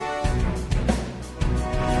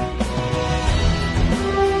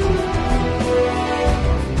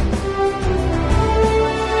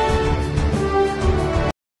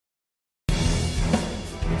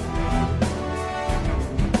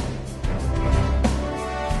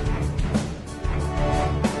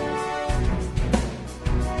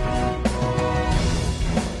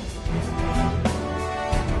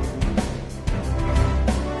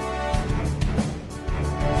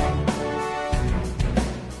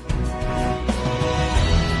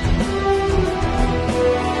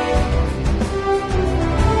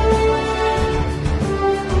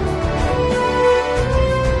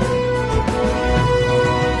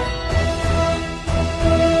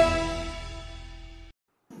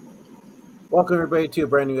Welcome everybody to a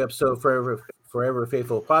brand new episode of Forever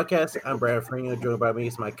Faithful Podcast. I'm Brad Farino, joined by me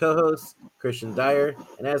is my co-host Christian Dyer,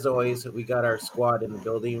 and as always, we got our squad in the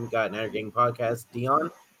building. We got Night Gang Podcast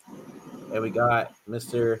Deon, and we got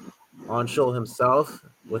Mr. Anshul himself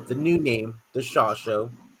with the new name, the Shah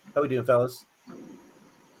Show. How we doing, fellas?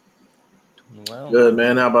 Well, Good,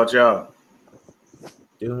 man. How about y'all?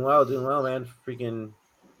 Doing well, man. Freaking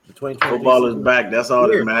the 2023 Football is season back. That's all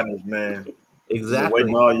here. that matters, man. Been Exactly.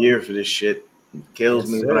 waiting all year for this shit. It kills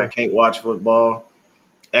Yes, me when I sir. can't watch football.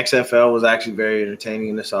 XFL was actually very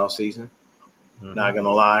entertaining this offseason. Not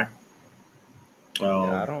gonna lie.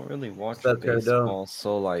 I don't really watch What's up, baseball,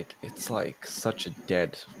 so it's such a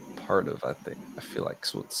dead part of I feel like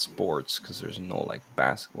with sports because there's no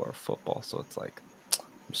basketball or football, so it's like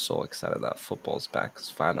I'm so excited that football's back because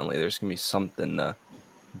finally there's gonna be something to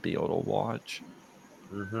be able to watch.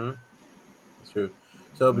 That's true.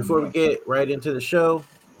 So before we get right into the show,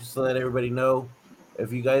 just to let everybody know,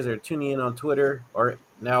 if you guys are tuning in on Twitter or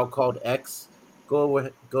now called X, go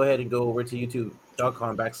ahead and go over to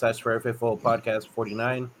youtube.com/Forever Podcast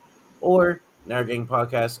 49 or Now Gang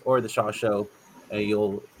Podcast or the Shah Show, and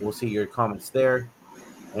we'll see your comments there.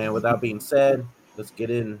 And with that being said, let's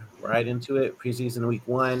get right into it. Preseason week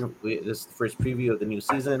 1. This is the first preview of the new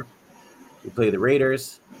season. We play the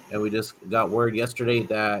Raiders, and we just got word yesterday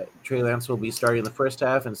that Trey Lance will be starting the first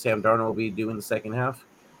half and Sam Darnold will be doing the second half.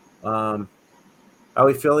 How are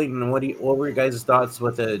we feeling, and what were your guys' thoughts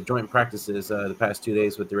with the joint practices the past 2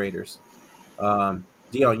 days with the Raiders? Deon,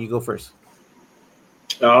 you go first.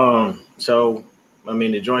 The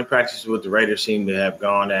joint practices with the Raiders seem to have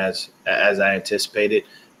gone as I anticipated.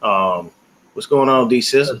 What's going on, D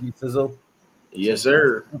Sizzle? Sizzle. Yes,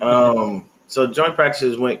 sir. So joint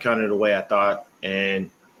practices went kind of the way I thought,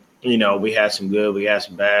 and we had some good, we had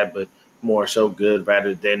some bad, but more so good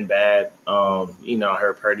rather than bad. I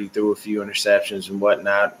heard Purdy threw a few interceptions and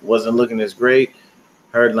whatnot. Wasn't looking as great.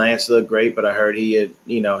 Heard Lance look great, but I heard he had,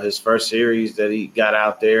 his first series that he got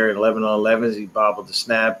out there, 11 on 11s, he bobbled the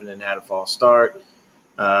snap and then had a false start.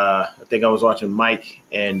 I think I was watching Mike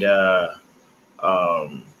and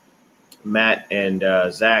Matt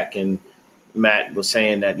and Zach, and Matt was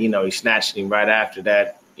saying that, he snatched him right after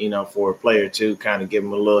that, for a play or two, kind of give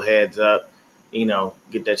him a little heads up,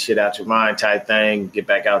 get that shit out your mind type thing, get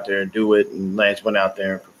back out there and do it. And Lance went out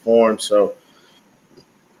there and performed. So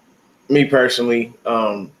me personally,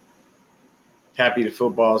 happy the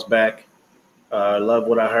football's back. Love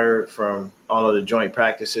what I heard from all of the joint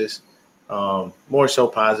practices. More so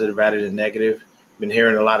positive rather than negative. Been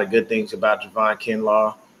hearing a lot of good things about Javon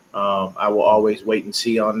Kinlaw. I will always wait and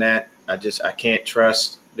see on that. I can't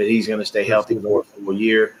trust that he's going to stay healthy for a full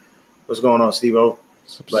year. What's going on, Steve-O?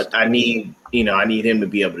 But I need him to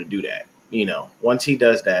be able to do that. Once he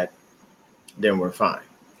does that, then we're fine.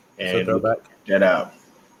 And we'll get that out.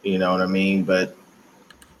 You know what I mean? But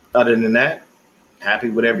other than that, happy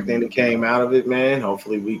with everything that came out of it, man.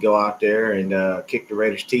 Hopefully we go out there and kick the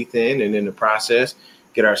Raiders' teeth in, and in the process,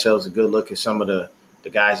 get ourselves a good look at some of the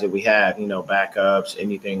guys that we have, backups,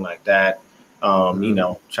 anything like that.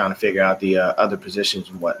 Trying to figure out the other positions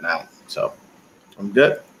and whatnot. So I'm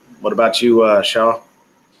good. What about you, Shaw?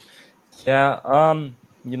 Yeah, I'm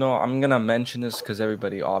gonna mention this because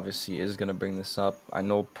everybody obviously is gonna bring this up. I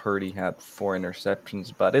know Purdy had 4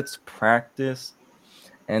 interceptions, but it's practice,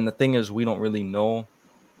 and the thing is, we don't really know.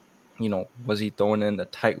 Was he throwing in the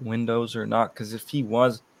tight windows or not? Because if he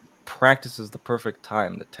was, practice is the perfect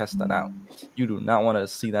time to test that out. You do not want to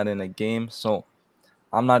see that in a game, so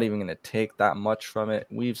I'm not even gonna take that much from it.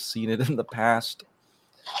 We've seen it in the past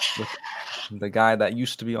with the guy that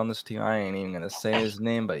used to be on this team. I ain't even gonna say his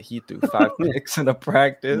name, but he threw 5 picks in a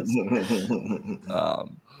practice.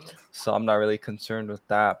 So I'm not really concerned with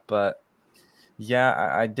that. But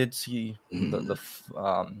yeah, I did see the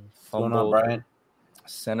fumble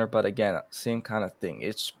center, but again, same kind of thing.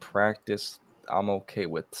 It's practice. I'm okay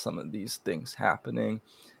with some of these things happening.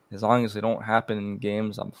 As long as they don't happen in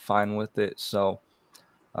games, I'm fine with it. So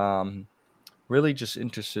really just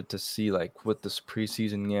interested to see with this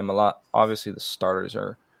preseason game, obviously the starters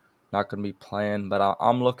are not going to be playing, but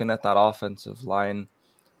I'm looking at that offensive line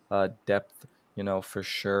depth, for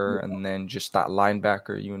sure. And then just that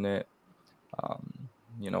linebacker unit.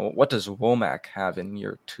 What does Womack have in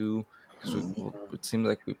year 2? Because it seems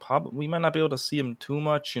like we might not be able to see him too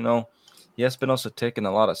much. He has been also taking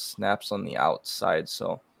a lot of snaps on the outside,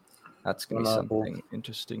 so that's going to be something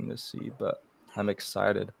interesting to see. But I'm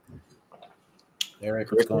excited.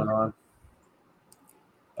 Eric, what's going on?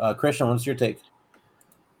 Christian, what's your take?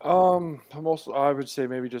 I would say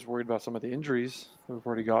maybe just worried about some of the injuries we've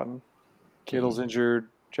already gotten. Kittle's injured,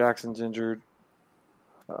 Jackson's injured.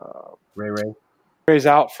 Ray's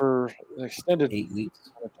out for an extended 8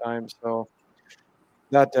 weeks. amount of time, so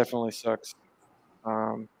that definitely sucks.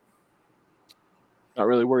 Not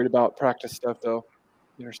really worried about practice stuff though.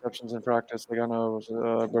 Interceptions in practice, like I know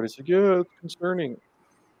everybody's like, yeah, it's concerning.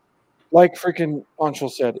 Like freaking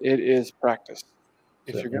Anshul said, it is practice.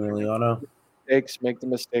 If So you're going to Emiliano, make the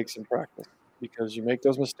mistakes in practice, because you make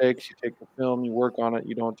those mistakes, you take the film, you work on it,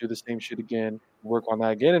 you don't do the same shit again, you work on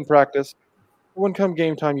that again in practice. When come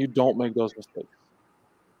game time, you don't make those mistakes.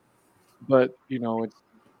 But it's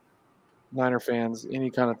Niner fans.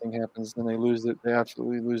 Any kind of thing happens, then they lose it. They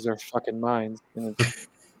absolutely lose their fucking minds. And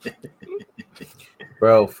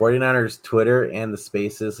bro, 49ers Twitter and the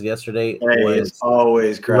Spaces yesterday was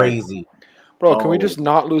always crazy. Bro, can we just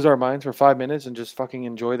not lose our minds for 5 minutes and just fucking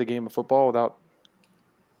enjoy the game of football without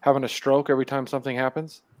having a stroke every time something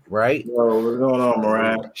happens? Right? Bro, what's going on,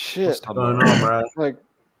 Mariah? Shit. What's going on, Mariah? Like,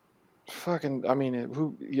 fucking, I mean,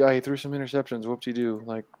 he threw some interceptions. Whoopsie-doo.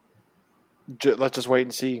 Like, let's just wait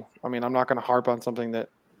and see. I mean, I'm not going to harp on something that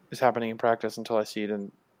is happening in practice until I see it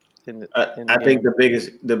in the I think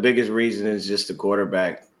the biggest reason is just the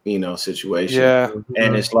quarterback, situation. Yeah.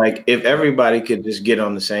 And it's like, if everybody could just get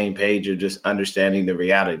on the same page of just understanding the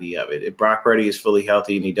reality of it. If Brock Purdy is fully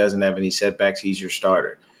healthy and he doesn't have any setbacks, he's your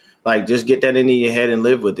starter. Like, just get that into your head and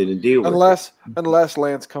live with it and deal with it. Unless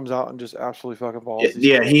Lance comes out and just absolutely fucking balls.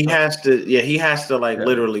 He has to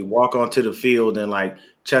literally walk onto the field and like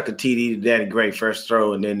chuck a TD to Danny Gray first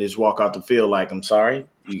throw and then just walk out the field like, I'm sorry,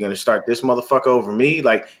 you're going to start this motherfucker over me?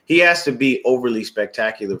 Like, he has to be overly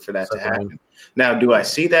spectacular for that to happen. Now, do I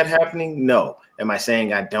see that happening? No. Am I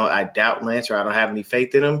saying I doubt Lance or I don't have any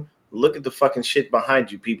faith in him? Look at the fucking shit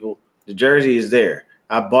behind you, people. The jersey is there.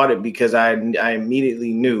 I bought it because I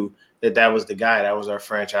immediately knew that was the guy. That was our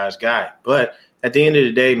franchise guy. But at the end of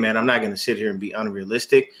the day, man, I'm not going to sit here and be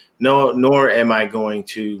unrealistic. No, nor am I going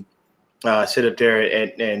to sit up there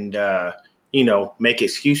and make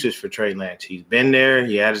excuses for Trey Lance. He's been there.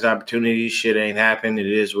 He had his opportunities. Shit ain't happened. It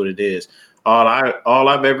is what it is. All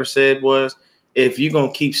I've ever said was, if you're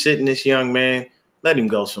going to keep sitting this young man, let him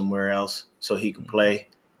go somewhere else so he can play.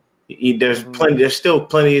 There's still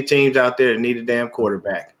plenty of teams out there that need a damn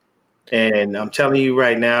quarterback. And I'm telling you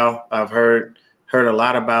right now, I've heard a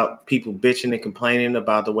lot about people bitching and complaining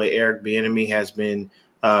about the way Eric Bieniemy has been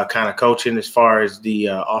kind of coaching as far as the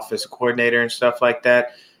offensive coordinator and stuff like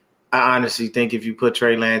that. I honestly think if you put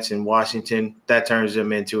Trey Lance in Washington, that turns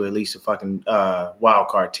them into at least a fucking wild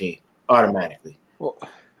card team automatically. Well,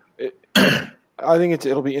 I think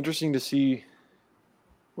it'll be interesting to see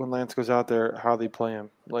when Lance goes out there how they play him.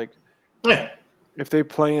 Like, if they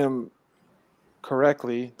play him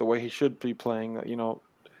correctly, the way he should be playing,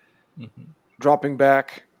 dropping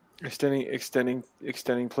back, extending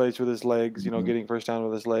plays with his legs, getting first down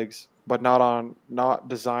with his legs, but not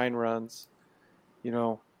design runs.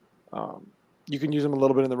 You can use him a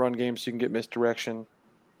little bit in the run game so you can get misdirection,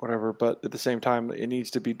 whatever. But at the same time, it needs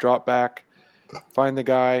to be drop back, find the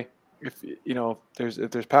guy. If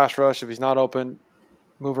there's pass rush, if he's not open,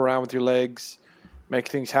 move around with your legs, make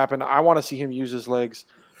things happen. I want to see him use his legs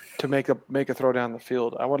to make a throw down the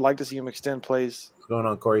field. I would like to see him extend plays. What's going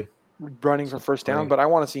on, Corey? Running for first down, but I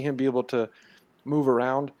want to see him be able to move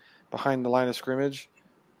around behind the line of scrimmage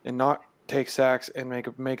and not take sacks and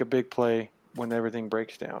make a big play when everything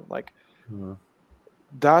breaks down. Like,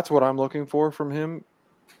 that's what I'm looking for from him,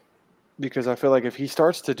 because I feel like if he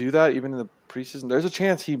starts to do that, even in the preseason, there's a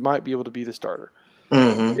chance he might be able to be the starter.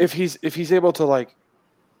 Mm-hmm. If he's able to like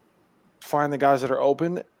find the guys that are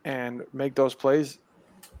open and make those plays,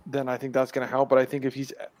 then I think that's going to help. But I think if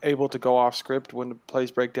he's able to go off script when the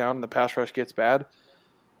plays break down and the pass rush gets bad,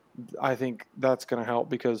 I think that's going to help,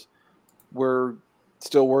 because we're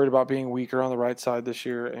still worried about being weaker on the right side this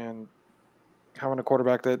year, and having a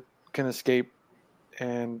quarterback that can escape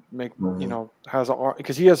and make, has an arm,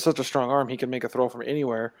 because he has such a strong arm, he can make a throw from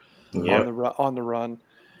anywhere on the run.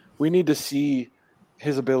 We need to see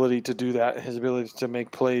his ability to do that, his ability to make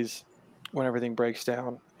plays when everything breaks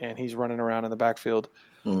down and he's running around in the backfield.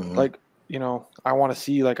 Like, I want to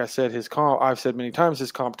see, like I said, his comp. I've said many times,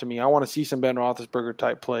 his comp to me, I want to see some Ben Roethlisberger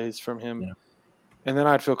type plays from him. Yeah. And then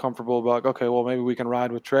I'd feel comfortable about, like, okay, well, maybe we can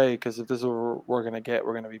ride with Trey, because if this is what we're going to get,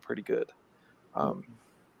 we're going to be pretty good.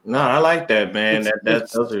 No, I like that, man.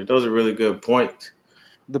 Those are really good points.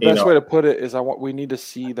 The best way to put it is we need to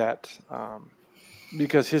see that,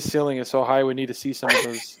 because his ceiling is so high. We need to see some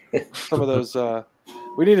of those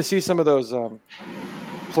we need to see some of those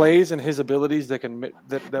plays and his abilities that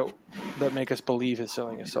make us believe his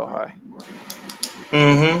ceiling is so high.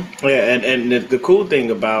 Mm-hmm. Yeah, and the cool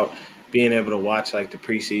thing about being able to watch like the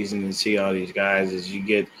preseason and see all these guys is you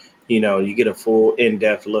get you get a full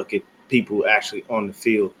in-depth look at people actually on the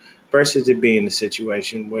field versus it being a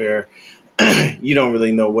situation where you don't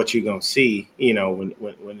really know what you're going to see,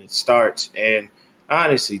 when it starts. And I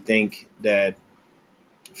honestly think that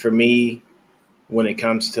for me, when it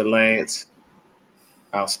comes to Lance,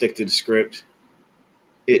 I'll stick to the script.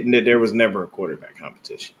 There was never a quarterback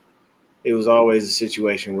competition. It was always a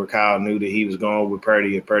situation where Kyle knew that he was going with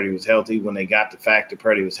Purdy if Purdy was healthy. When they got the fact that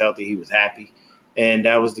Purdy was healthy, he was happy. And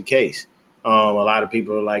that was the case. A lot of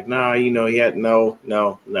people are like, nah, he had no.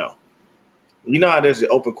 You know how there's an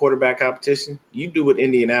open quarterback competition? You do what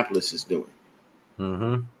Indianapolis is doing.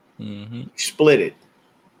 Mm-hmm. Split it.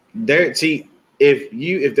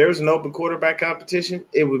 If there was an open quarterback competition,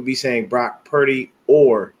 it would be saying Brock Purdy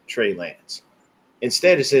or Trey Lance.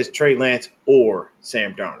 Instead, it says Trey Lance or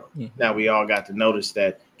Sam Darnold. Mm-hmm. Now we all got to notice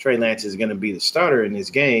that Trey Lance is going to be the starter in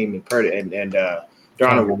this game, and Purdy and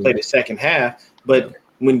Darnold will play the second half. But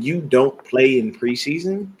when you don't play in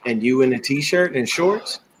preseason and you in a t-shirt and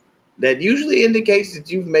shorts, that usually indicates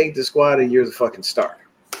that you've made the squad and you're the fucking starter.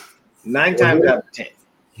 9 times out of 10.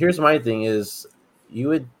 Here's my thing: is you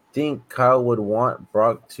would think Kyle would want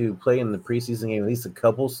Brock to play in the preseason game at least a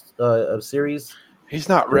couple of series. He's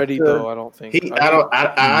not ready though. I don't think. I think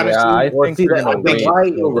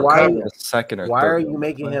why second or why third are you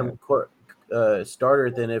making him starter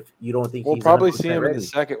then if you don't think we'll he's probably see him ready? In the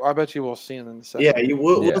second? I bet you we'll see him in the second. Yeah,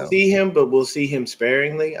 we'll see him, but we'll see him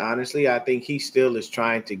sparingly. Honestly, I think he still is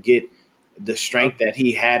trying to get the strength that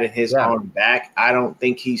he had in his arm back. I don't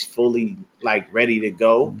think he's fully ready to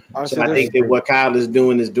go. So I think that what Kyle is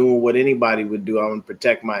doing what anybody would do. I'm going to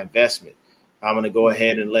protect my investment. I'm going to go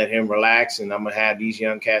ahead and let him relax, and I'm going to have these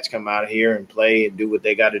young cats come out here and play and do what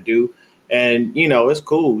they got to do. And, it's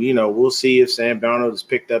cool. We'll see if Sam Darnold has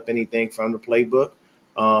picked up anything from the playbook.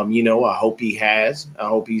 I hope he has. I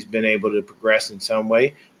hope he's been able to progress in some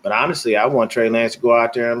way. But honestly, I want Trey Lance to go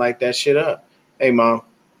out there and light that shit up. Hey, Mom.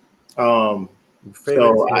 So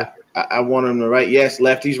I want him to write. Yes,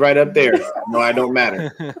 lefty's right up there. No, I don't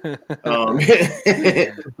matter.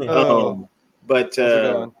 But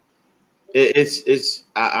it's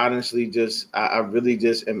I honestly I really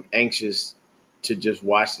just am anxious to just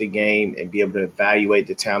watch the game and be able to evaluate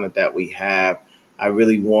the talent that we have. I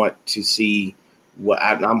really want to see what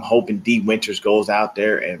I'm hoping D Winters goes out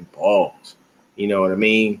there and balls. You know what I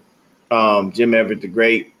mean? Jim Everett the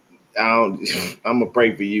Great. I'm gonna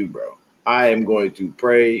pray for you, bro. I am going to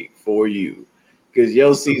pray for you because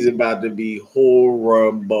your season about to be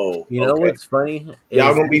horrible. You know what's funny?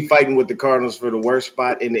 Y'all gonna be fighting with the Cardinals for the worst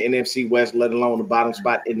spot in the NFC West, let alone the bottom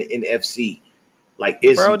spot in the NFC.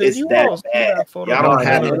 It's that bad. Y'all don't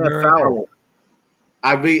have an NFL.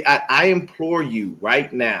 I implore you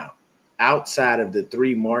right now, outside of the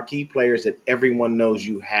 3 marquee players that everyone knows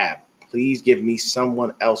you have, please give me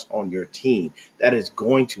someone else on your team that is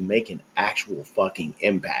going to make an actual fucking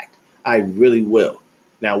impact. I really will.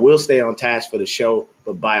 Now, we'll stay on task for the show,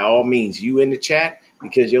 but by all means, you in the chat,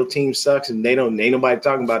 because your team sucks and ain't nobody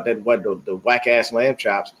talking about that, the whack-ass lamb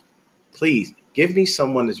chops, please give me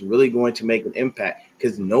someone that's really going to make an impact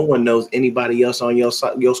because no one knows anybody else on your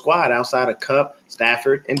squad outside of Kupp,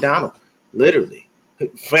 Stafford, and Donald. Literally.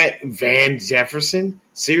 Van Jefferson?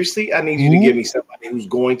 Seriously? I need you to give me somebody who's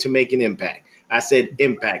going to make an impact. I said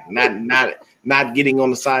impact, not getting on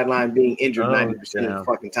the sideline being injured 90% of the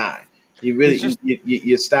fucking time. You really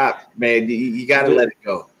you stop, man. You got to let it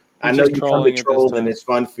go. I know you come to troll and it's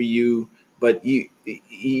fun for you, but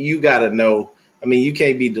you got to know. I mean, you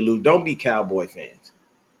can't be delusional. Don't be Cowboy fans.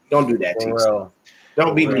 Don't do that to yourself.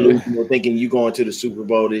 Don't be delusional thinking you going to the Super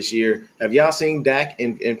Bowl this year. Have y'all seen Dak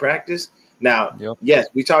in practice? Now, yes,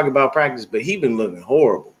 we talk about practice, but he been looking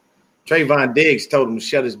horrible. Trayvon Diggs told him to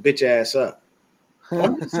shut his bitch ass up.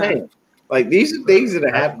 I'm just saying. These are things that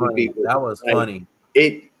are happening to people. That was funny.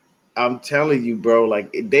 I'm telling you, bro,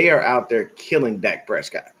 they are out there killing Dak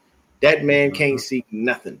Prescott. That man can't see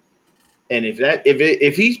nothing. And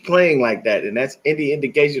if he's playing like that, and that's any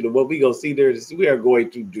indication of what we gonna see there, we are going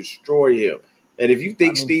to destroy him. And if you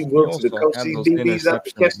think Steve Wilkes, the coach, these DBs up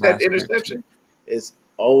to catch that interception, it's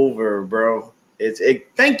over, bro.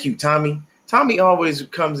 Thank you, Tommy. Tommy always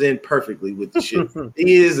comes in perfectly with the shit.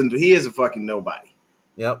 He is a fucking nobody.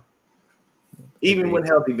 Yep. Even when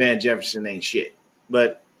healthy, Van Jefferson ain't shit.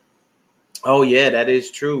 But oh yeah, that is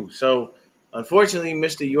true. So unfortunately,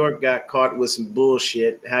 Mr. York got caught with some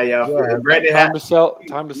bullshit. How y'all feel? Brandon, time to sell.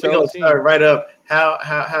 We're gonna start right up.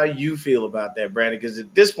 How you feel about that, Brandon? Because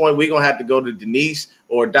at this point, we're gonna have to go to Denise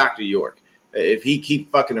or Dr. York if he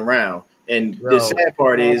keep fucking around. And the sad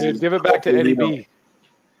part is give it back to Eddie B.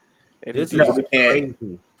 This is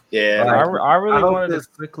crazy. Yeah, I really I hope wanted this-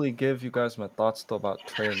 to quickly give you guys my thoughts though about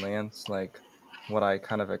Trey Lance, like what I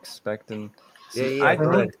kind of expect. And see, yeah, go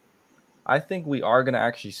ahead. I think we are gonna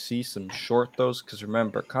actually see some short throws because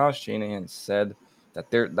remember, Kyle Shanahan said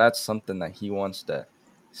that that's something that he wants to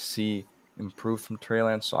see improve from Trey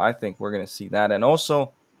Lance. So I think we're gonna see that. And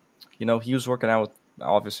also, he was working out with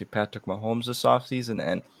obviously Patrick Mahomes this offseason,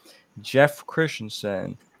 and Jeff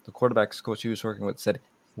Christensen, the quarterback's coach he was working with, said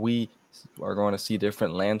we are going to see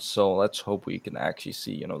different Lance. So let's hope we can actually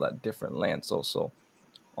see, that different Lance also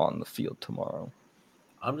on the field tomorrow.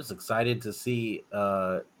 I'm just excited to see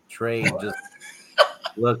Trey just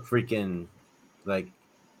look freaking like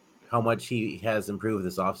how much he has improved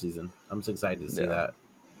this offseason. I'm just excited to see that.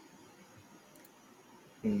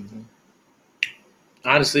 Mm-hmm.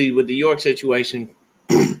 Honestly, with the York situation,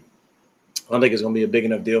 I don't think it's going to be a big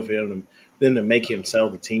enough deal for him to make him sell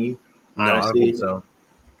the team. No, Honestly, I don't think so.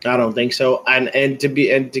 I don't think so. And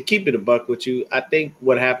to keep it a buck with you, I think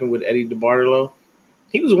what happened with Eddie DeBartolo,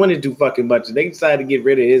 he was winning too fucking much. They decided to get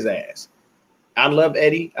rid of his ass. I love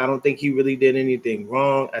Eddie. I don't think he really did anything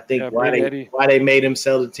wrong. I think why they made him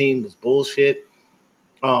sell the team was bullshit.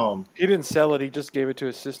 He didn't sell it. He just gave it to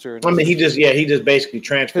his sister. I mean, he just basically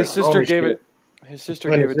transferred. His sister gave it. His sister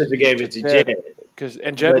gave it to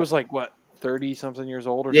Jed. Jed was like what, 30-something years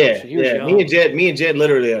old or something. He was young. Me and Jed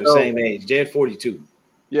literally are the same age. Jed 42.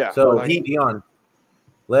 Yeah. So Deon,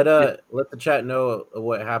 let the chat know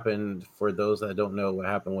what happened for those that don't know what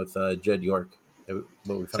happened with Jed York.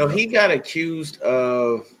 So he got accused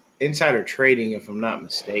of insider trading, if I'm not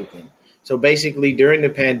mistaken. So basically, during the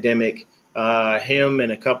pandemic, him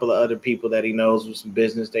and a couple of other people that he knows with some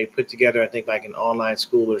business, they put together, I think, like an online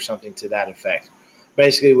school or something to that effect.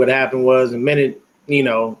 Basically, what happened was the minute,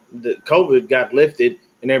 the COVID got lifted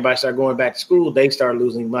and everybody started going back to school, they started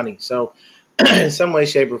losing money. So in some way,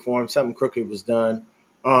 shape, or form, something crooked was done.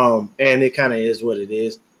 And it kind of is what it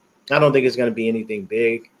is. I don't think it's going to be anything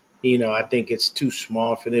big. I think it's too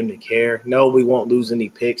small for them to care. No, we won't lose any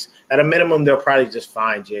picks. At a minimum, they'll probably just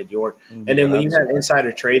find Jed York. And then when you have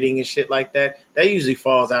insider trading and shit like that, that usually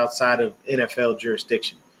falls outside of NFL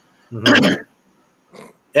jurisdiction. Mm-hmm.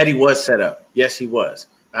 Eddie was set up. Yes, he was.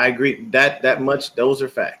 I agree that much. Those are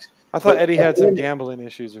facts. I thought Eddie had some gambling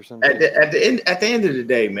issues or something. At the end of the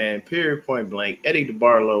day, man, period, point blank, Eddie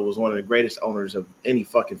DeBartolo was one of the greatest owners of any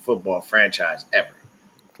fucking football franchise ever.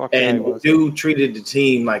 And the dude treated the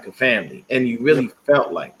team like a family, and you really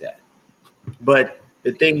felt like that. But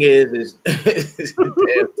the thing is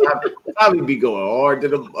probably be going hard to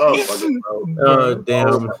the bro. Oh, damn.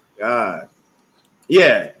 Oh, my God.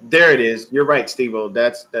 Yeah, there it is. You're right, Steve-O.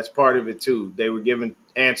 That's part of it, too. They were giving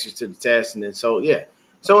answers to the test, and then so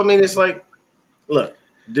I mean, it's like, look,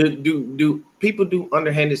 do people do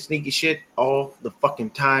underhanded sneaky shit all the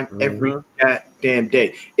fucking time, every goddamn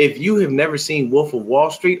day? If you have never seen Wolf of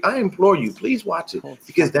Wall Street, I implore you, please watch it,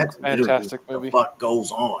 because that's fantastic movie. What the fuck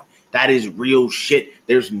goes on. That is real shit.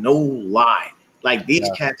 There's no lie. Like, these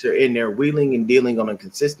cats are in there wheeling and dealing on a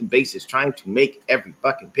consistent basis, trying to make every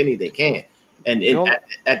fucking penny they can. And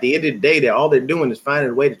at the end of the day, all they're doing is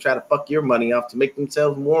finding a way to try to fuck your money off to make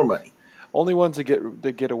themselves more money. Only ones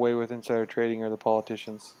that get away with insider trading are the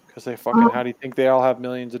politicians, because they fucking. How do you think they all have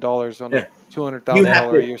millions of dollars on a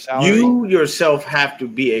 $200,000 a year salary? You yourself have to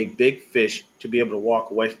be a big fish to be able to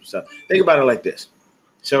walk away from stuff. Think about it like this.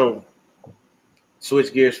 So,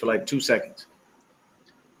 switch gears for like 2 seconds.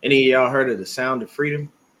 Any of y'all heard of The Sound of Freedom?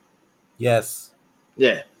 Yes.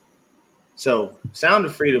 Yeah. So, Sound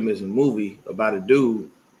of Freedom is a movie about a dude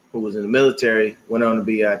who was in the military, went on to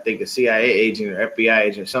be, I think, a CIA agent or FBI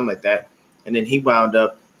agent or something like that. And then he wound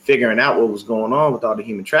up figuring out what was going on with all the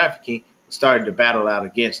human trafficking and started to battle out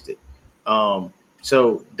against it.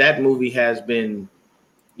 So that movie has been,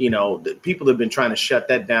 people have been trying to shut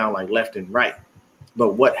that down like left and right.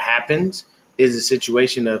 But what happens is a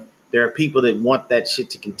situation of there are people that want that shit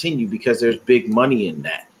to continue because there's big money in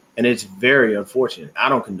that. And it's very unfortunate. I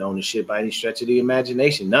don't condone this shit by any stretch of the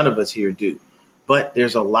imagination. None of us here do. But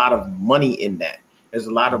there's a lot of money in that. There's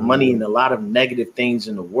a lot of money and a lot of negative things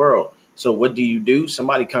in the world. So what do?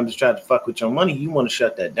 Somebody comes to try to fuck with your money. You want to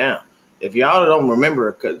shut that down. If y'all don't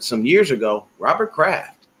remember, some years ago, Robert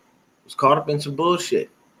Kraft was caught up in some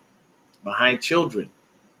bullshit behind children.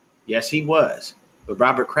 Yes, he was. But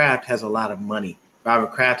Robert Kraft has a lot of money.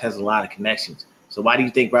 Robert Kraft has a lot of connections. So why do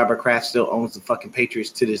you think Robert Kraft still owns the fucking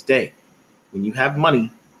Patriots to this day? When you have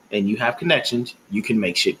money and you have connections, you can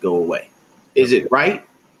make shit go away. Is it right?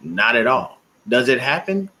 Not at all. Does it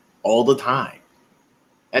happen? All the time.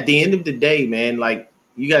 At the end of the day, man, like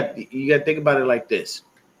you got to think about it like this.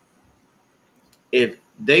 If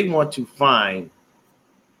they want to find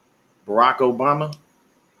Barack Obama,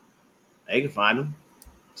 They can find him.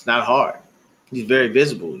 It's not hard. He's very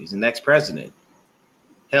visible. He's the next president.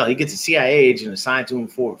 Hell, he gets a CIA agent assigned to him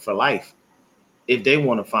for life. If they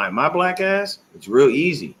want to find my black ass, it's real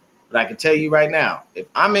easy. But I can tell you right now, if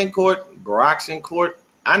I'm in court, Barack's in court,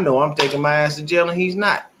 I know I'm taking my ass to jail and he's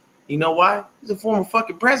not. You know why? He's a former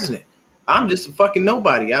fucking president. I'm just a fucking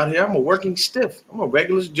nobody out here. I'm a working stiff. I'm a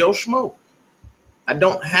regular Joe Schmo. I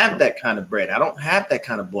don't have that kind of bread. I don't have that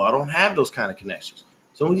kind of boy. I don't have those kind of connections.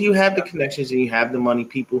 So when you have the connections and you have the money,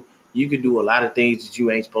 people, you can do a lot of things that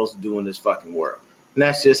you ain't supposed to do in this fucking world. And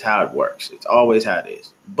that's just how it works. It's always how it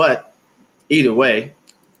is. But either way,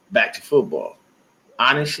 back to football.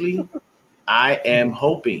 Honestly, I am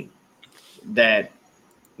hoping that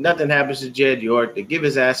nothing happens to Jed York. They give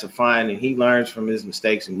his ass a fine and he learns from his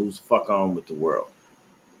mistakes and moves the fuck on with the world.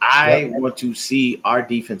 I want to see our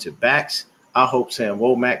defensive backs. I hope Sam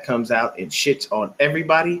Womack comes out and shits on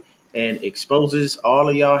everybody and exposes all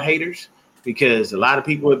of y'all haters, because a lot of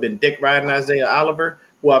people have been dick riding Isaiah Oliver,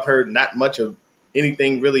 who I've heard not much of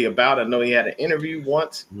anything really about. I know he had an interview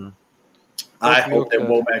once. Mm-hmm. I hope that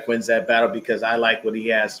Womack wins that battle because I like what he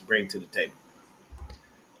has to bring to the table.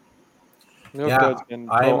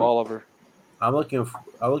 Oliver. I'm looking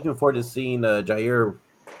forward to seeing Jair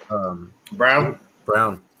Brown.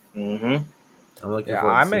 Mm-hmm.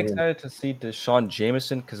 I'm excited to see Deshaun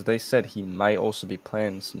Jameson because they said he might also be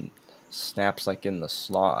playing some snaps like in the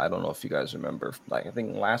slot. I don't know if you guys remember. Like I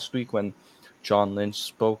think last week when John Lynch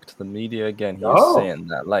spoke to the media again, he was saying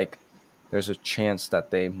that like there's a chance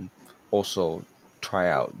that they also try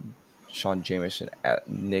out Deshaun Jameson at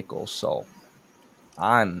nickel. So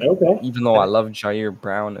even though I love Jair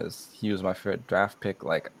Brown as he was my favorite draft pick,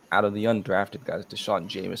 like out of the undrafted guys, Deshaun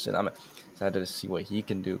Jameson, I'm excited to see what he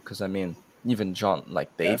can do because I mean. Even John, like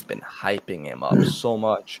they've been hyping him up so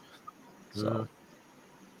much. So,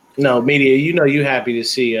 no media, you know you happy to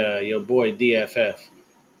see your boy DFF.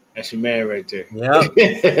 That's your man right there. Yeah.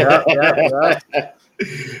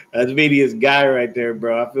 That's media's guy right there,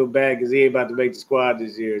 bro. I feel bad because he ain't about to make the squad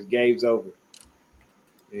this year. His game's over.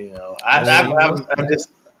 You know, I've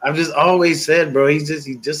just always said, bro, he's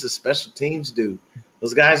just a special teams dude.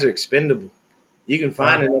 Those guys are expendable. You can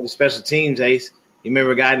find another special teams ace. You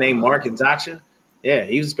remember a guy named Mark Nzacha? Yeah,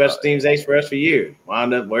 he was a special teams ace for us for years.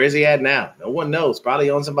 Wound up, where is he at now? No one knows.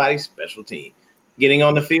 Probably on somebody's special team. Getting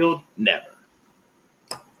on the field? Never.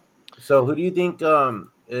 So who do you think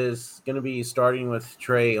is going to be starting with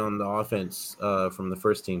Trey on the offense from the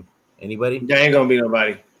first team? Anybody? There ain't going to be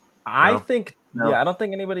nobody. I think I don't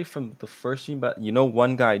think anybody from the first team, but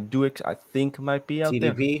one guy I think might be out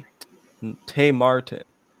TDP? there. Tay Martin.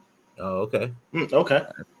 Oh, okay. Okay.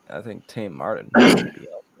 I think Tay Martin might be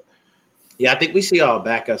out there. Yeah, I think we see all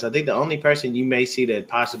backups. I think the only person you may see that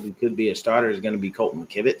possibly could be a starter is going to be Colton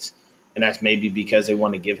McKivitz, and that's maybe because they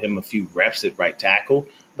want to give him a few reps at right tackle.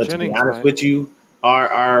 But Jennings, to be honest with you,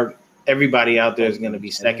 our everybody out there is going to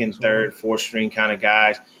be second, third, fourth string kind of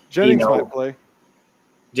guys. Jennings might play.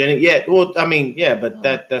 Jennings, yeah. Well, I mean, yeah, but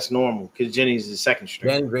that's normal because Jennings is the second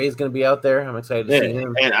string. Danny Gray's going to be out there. I'm excited to see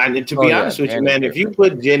him. And to be honest with you, man, if you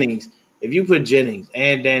put Jennings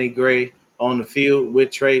and Danny Gray on the field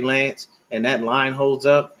with Trey Lance and that line holds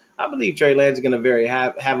up, I believe Trey Lance is going to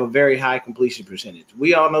have a very high completion percentage.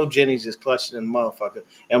 We all know Jennings is clutching in the motherfucker,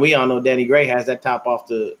 and we all know Danny Gray has that top off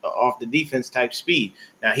the defense type speed.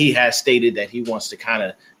 Now he has stated that he wants to kind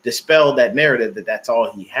of dispel that narrative that that's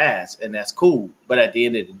all he has, and that's cool. But at the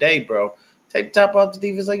end of the day, bro, take the top off the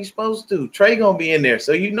defense like you're supposed to. Trey gonna be in there,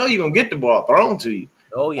 so you know you're gonna get the ball thrown to you.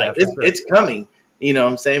 Oh yeah, like, it's coming. You know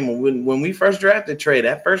what I'm saying? When we first drafted Trey,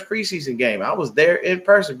 that first preseason game, I was there in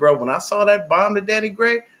person, bro. When I saw that bomb to Danny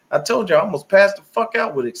Gray, I told you I almost passed the fuck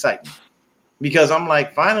out with excitement because I'm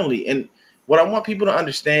like, finally. And what I want people to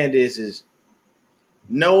understand is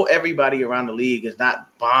know everybody around the league is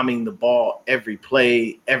not bombing the ball every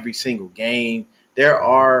play, every single game. There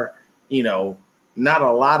are, not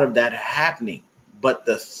a lot of that happening, but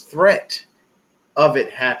the threat of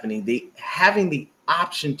it happening, having the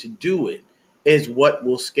option to do it is what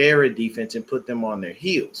will scare a defense and put them on their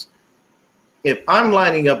heels. If I'm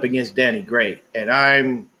lining up against Danny Gray and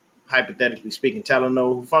I'm hypothetically speaking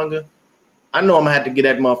Talanoa Hufanga, I know I'm gonna have to get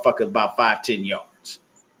that motherfucker about 5-10 yards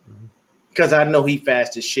because I know he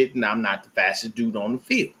fast as shit and I'm not the fastest dude on the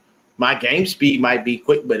field. My game speed might be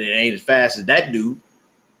quick, but it ain't as fast as that dude.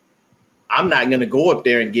 I'm not gonna go up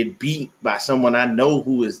there and get beat by someone I know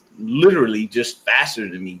who is literally just faster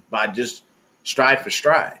than me by just stride for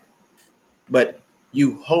stride. But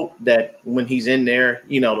you hope that when he's in there,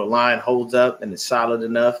 the line holds up and it's solid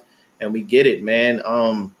enough and we get it, man.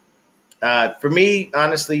 For me,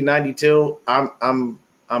 honestly, 92, I'm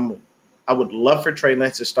I would love for Trey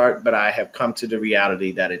Lance to start, but I have come to the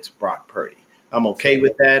reality that it's Brock Purdy. I'm okay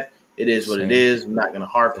with that. It is what it is. I'm not going to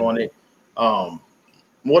harp on it.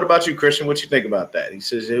 What about you, Christian? What you think about that? He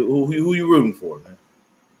says, who you rooting for, man?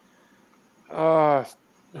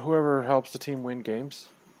 Whoever helps the team win games.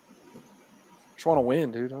 Just want to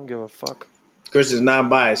win, dude. I don't give a fuck. Chris is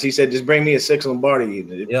non-biased. He said, just bring me a 6 Lombardi.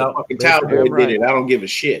 If the fucking Cowboy did it, I don't give a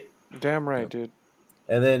shit. Damn right, dude.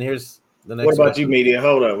 And then here's the next What about question. you, Media?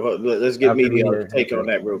 Hold up. Let's get Media take on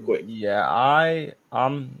that real quick. Yeah,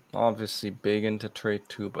 I'm obviously big into trade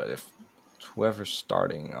too, but if whoever's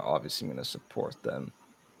starting, obviously I'm going to support them.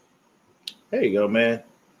 There you go, man.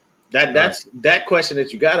 That's that question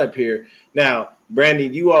that you got up here. Now,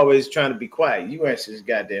 Brandon, you always trying to be quiet. You answer this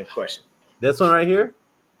goddamn question. This one right here?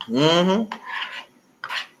 Mm-hmm.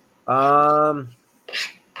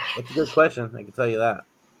 It's a good question. I can tell you that.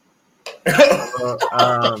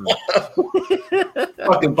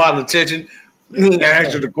 Fucking politician.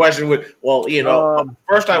 Answer the question with, well,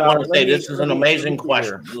 first I want to say this is an amazing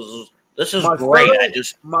question. This is great.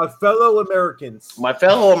 My fellow Americans,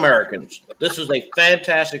 this is a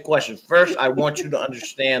fantastic question. First, I want you to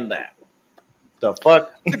understand that. The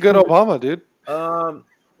fuck? It's a good Obama, dude. I'm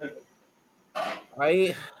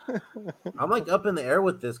like up in the air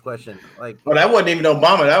with this question. Like, well, that wasn't even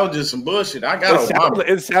Obama. That was just some bullshit. I got Obama.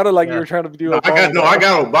 It sounded like you were trying to do. I got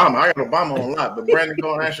Obama. I got Obama on a lot. But Brandon,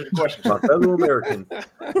 go and answer the question. My fellow Americans.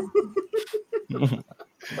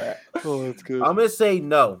 Oh, that's good. I'm gonna say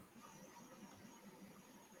no.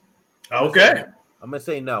 Okay. I'm gonna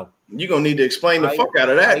say no. You're gonna need to explain the fuck out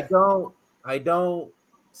of that. I don't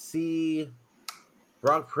see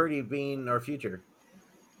Brock Purdy being our future.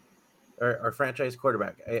 Our franchise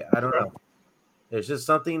quarterback. I don't know. There's just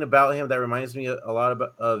something about him that reminds me a lot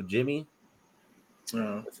of Jimmy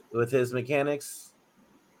with his mechanics,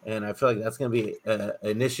 and I feel like that's going to be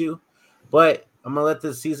an issue. But I'm going to let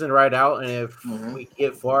this season ride out, and if we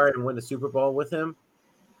get far and win the Super Bowl with him,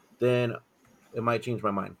 then it might change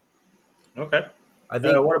my mind. Okay. I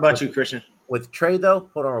think. What about you, Christian? With Trey, though,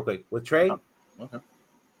 hold on real quick. With Trey,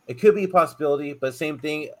 it could be a possibility, but same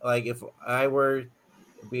thing. Like if I were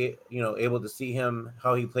be able to see him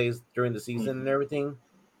how he plays during the season and everything,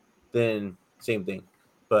 then same thing.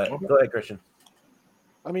 But go ahead, Christian.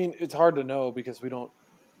 I mean, it's hard to know because we don't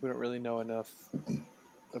really know enough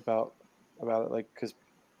about it. Like, because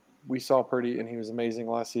we saw Purdy and he was amazing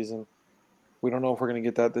last season. We don't know if we're going to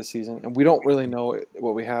get that this season, and we don't really know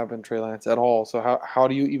what we have in Trey Lance at all. So how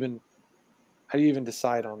do you even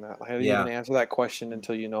decide on that? How do you even answer that question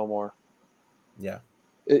until you know more? Yeah.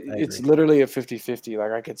 It's literally a 50-50.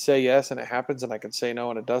 Like, I could say yes and it happens, and I could say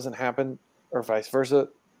no and it doesn't happen, or vice versa.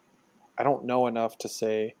 I don't know enough to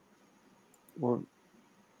say we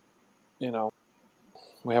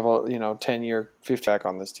have a 10-year 50 back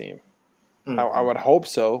on this team. Mm-hmm. I would hope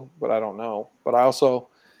so, but I don't know. But I've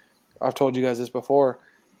told you guys this before.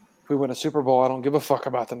 If we win a Super Bowl, I don't give a fuck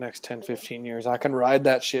about the next 10, 15 years. I can ride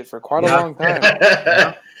that shit for quite a long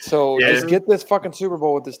time. So just get this fucking Super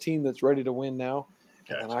Bowl with this team that's ready to win now.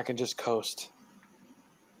 Gotcha. And I can just coast.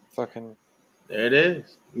 Fucking. There it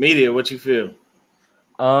is. Media, what you feel?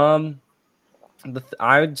 I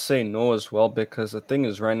would say no as well, because the thing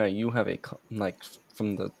is, right now you have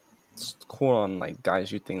from the core on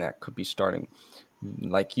guys you think that could be starting,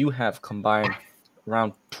 you have combined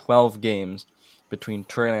around 12 games between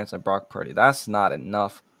Trey Lance and Brock Purdy. That's not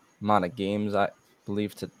enough amount of games, I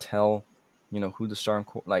believe, to tell who the starting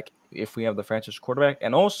if we have the franchise quarterback.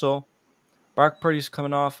 And also, Brock Purdy's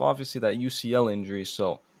coming off, obviously, that UCL injury,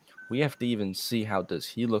 so we have to even see how does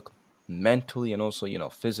he look mentally and also,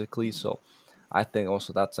 physically. So I think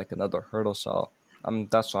also that's another hurdle. So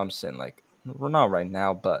that's what I'm saying. We're not right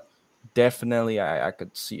now, but definitely I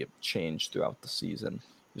could see it change throughout the season,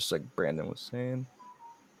 just like Brandon was saying.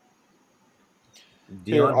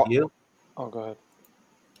 Deon, you? Oh, go ahead.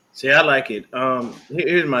 See, I like it.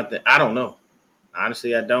 Here's my thing. I don't know.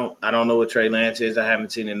 Honestly, I don't know what Trey Lance is. I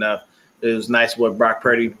haven't seen enough. It was nice what Brock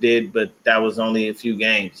Purdy did, but that was only a few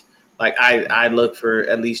games. I look for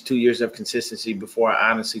at least 2 years of consistency before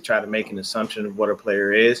I honestly try to make an assumption of what a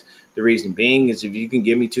player is. The reason being is if you can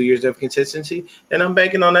give me 2 years of consistency, then I'm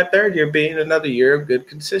banking on that third year being another year of good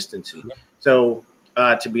consistency. So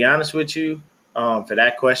to be honest with you, for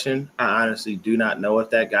that question, I honestly do not know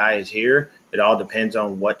if that guy is here. It all depends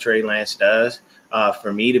on what Trey Lance does.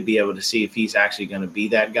 For me to be able to see if he's actually going to be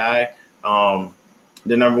that guy,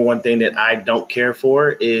 the number one thing that I don't care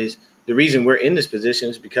for is the reason we're in this position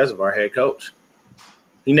is because of our head coach.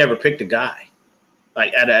 He never picked a guy.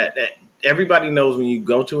 Everybody knows when you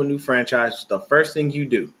go to a new franchise, the first thing you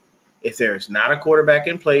do, if there's not a quarterback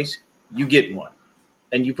in place, you get one.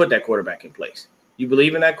 and you put that quarterback in place. You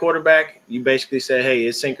believe in that quarterback, you basically say, hey,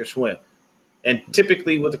 it's sink or swim. And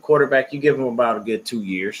typically with a quarterback, you give him about a good 2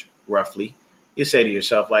 years, roughly. You say to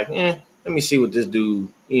yourself, like, let me see what this dude,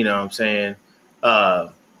 you know what I'm saying,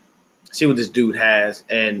 see what this dude has,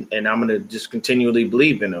 and I'm going to just continually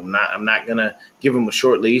believe in him. I'm not going to give him a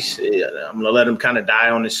short leash. I'm going to let him kind of die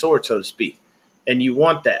on his sword, so to speak. And you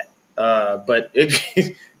want that. But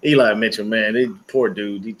Eli Mitchell, man, poor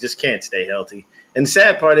dude. He just can't stay healthy. And the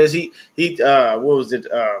sad part is he what was it?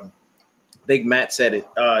 Big Matt said it.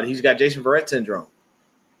 He's got Jason Verrett syndrome.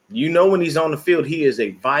 You know when he's on the field, he is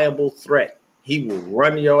a viable threat. He will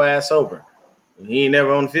run your ass over. And he ain't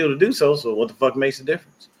never on the field to do so, so what the fuck makes a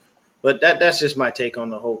difference? But that's just my take on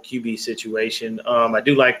the whole QB situation. I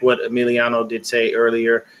do like what Emiliano did say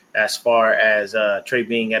earlier as far as Trey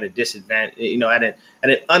being at a disadvantage, at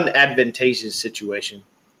an unadvantageous situation,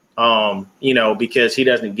 because he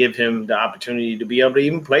doesn't give him the opportunity to be able to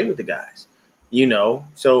even play with the guys,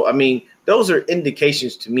 So, I mean, those are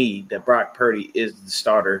indications to me that Brock Purdy is the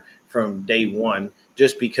starter from day one,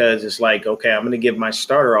 just because it's like, okay, I'm going to give my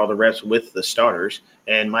starter all the reps with the starters,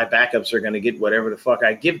 and my backups are going to get whatever the fuck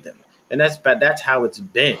I give them. And that's how it's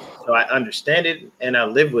been. So I understand it and I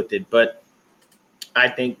live with it. But I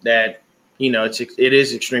think that, it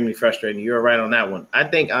is extremely frustrating. You're right on that one. I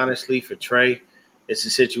think, honestly, for Trey, it's a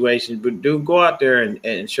situation. But, dude, go out there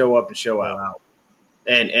and show up and show out.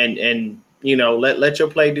 And let your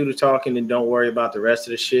play do the talking and don't worry about the rest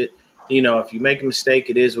of the shit. If you make a mistake,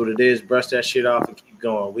 it is what it is. Brush that shit off and keep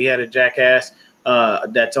going. We had a jackass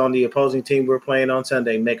that's on the opposing team we're playing on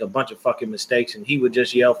Sunday make a bunch of fucking mistakes, and he would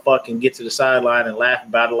just yell fuck and get to the sideline and laugh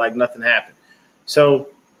about it like nothing happened. So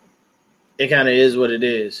it kind of is what it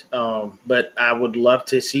is. But I would love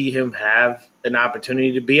to see him have an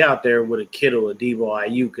opportunity to be out there with a Kittle, a Debo,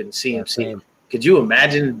 Ayuk, and CMC. Could you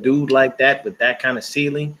imagine a dude like that with that kind of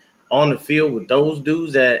ceiling on the field with those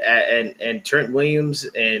dudes and Trent Williams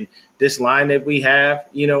and this line that we have,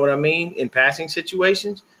 you know what I mean, in passing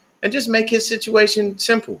situations? And just make his situation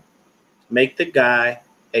simple. Make the guy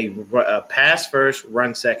a pass first,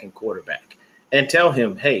 run second quarterback. And tell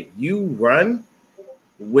him, hey, you run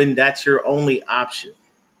when that's your only option.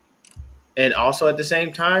 And also at the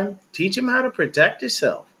same time, teach him how to protect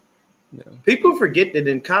yourself. Yeah. People forget that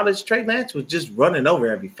in college, Trey Lance was just running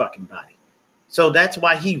over every fucking body. So that's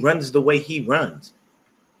why he runs the way he runs.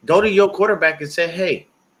 Go to your quarterback and say, hey,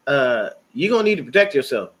 you're going to need to protect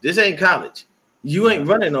yourself. This ain't college. You ain't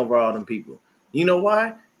running over all them people. You know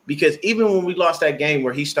why? Because even when we lost that game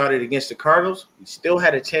where he started against the Cardinals, we still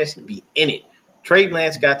had a chance to be in it. Trey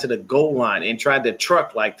Lance got to the goal line and tried to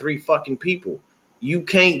truck like 3 fucking people. You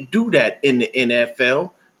can't do that in the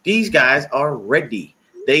NFL. These guys are ready.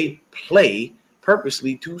 They play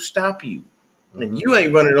purposely to stop you. And you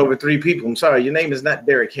ain't running over 3 people. I'm sorry, your name is not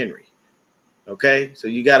Derrick Henry. Okay? So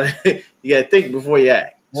you gotta think before you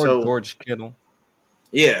act. Or so, George Kittle.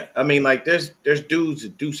 Yeah, I mean, like there's dudes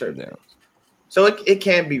that do certain things. So it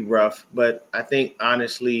can be rough, but I think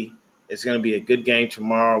honestly it's going to be a good game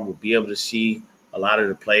tomorrow. We'll be able to see a lot of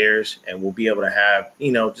the players, and we'll be able to have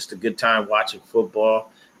just a good time watching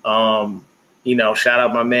football. Shout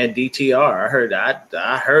out my man DTR.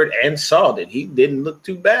 I heard and saw that he didn't look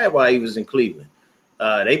too bad while he was in Cleveland.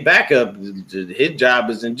 They backup, his job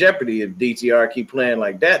is in jeopardy if DTR keep playing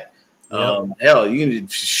like that. Yep. Hell, you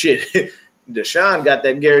need shit. Deshaun got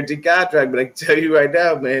that guaranteed contract, but I can tell you right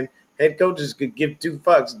now, man, head coaches could give 2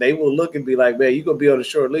 fucks. They will look and be like, man, you're going to be on a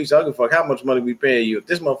short leash. I don't give a fuck how much money we paying you. If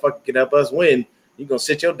this motherfucker can help us win, you're going to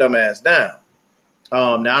sit your dumb ass down.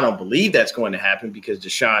 Now, I don't believe that's going to happen because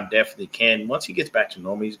Deshaun definitely can. Once he gets back to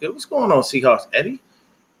normal, he's good. What's going on, Seahawks, Eddie?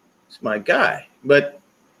 It's my guy. But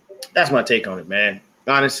that's my take on it, man.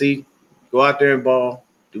 Honestly, go out there and ball.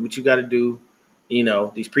 Do what you got to do.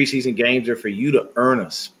 These preseason games are for you to earn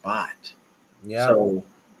a spot. Yeah. So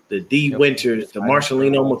the D Winters, the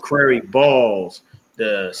Marcelino McCrary Balls,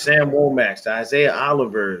 the Sam Womack's, the Isaiah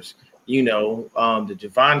Olivers, the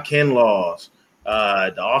Javon Kinlaws,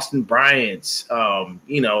 the Austin Bryants,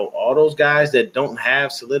 all those guys that don't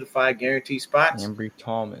have solidified guaranteed spots. Ambry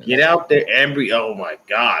Thomas. Get out there, Ambry. Oh my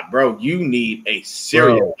God, bro. You need a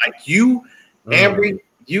serial. Like you, Ambry,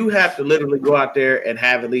 you have to literally go out there and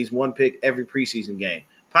have at least 1 pick every preseason game.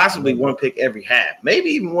 Possibly 1 pick every half, maybe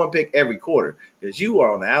even 1 pick every quarter, because you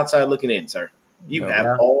are on the outside looking in, sir. You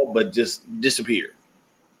have all but just disappeared.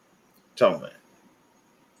 Tell me,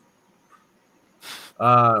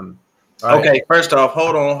 man. Okay, first off,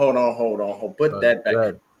 hold on. Put that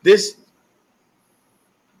back.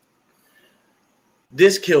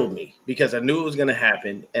 This killed me because I knew it was going to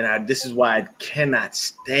happen, and this is why I cannot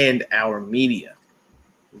stand our media.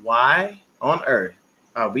 Why on earth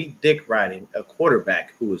are we dick riding a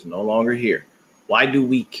quarterback who is no longer here? Why do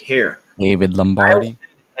we care? David Lombardi.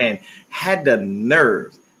 And had the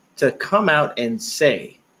nerve to come out and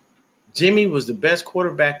say Jimmy was the best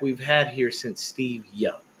quarterback we've had here since Steve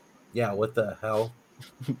Young. Yeah, what the hell?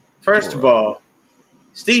 First of all,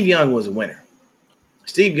 Steve Young was a winner.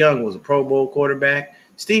 Steve Young was a Pro Bowl quarterback.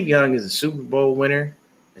 Steve Young is a Super Bowl winner.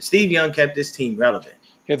 And Steve Young kept this team relevant.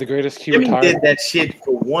 He had the greatest. He Jimmy retired. did that shit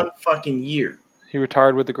for one fucking year. He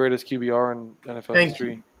retired with the greatest QBR in NFL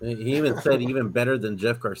history. He even said even better than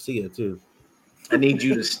Jeff Garcia, too. I need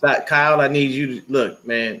you to stop. Kyle, I need you to look,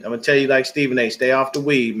 man. I'm going to tell you like Stephen A. Stay off the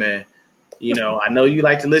weed, man. You know, I know you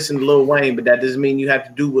like to listen to Lil Wayne, but that doesn't mean you have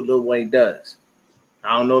to do what Lil Wayne does.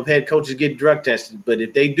 I don't know if head coaches get drug tested, but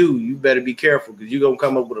if they do, you better be careful because you're going to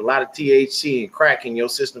come up with a lot of THC and crack in your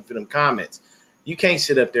system for them comments. You can't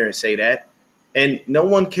sit up there and say that. And no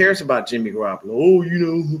one cares about Jimmy Garoppolo. Oh, you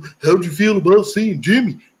know, how'd you feel about seeing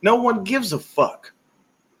Jimmy? No one gives a fuck.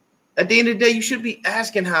 At the end of the day, you should be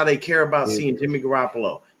asking how they care about seeing Jimmy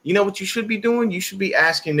Garoppolo. You know what you should be doing? You should be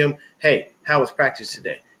asking them, hey, how was practice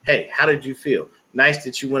today? Hey, how did you feel? Nice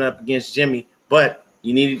that you went up against Jimmy, but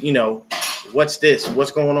you needed, you know, what's this?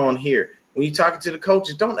 What's going on here? When you're talking to the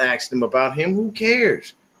coaches, don't ask them about him. Who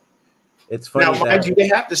cares? It's funny. Now, mind you, they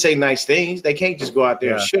have to say nice things. They can't just go out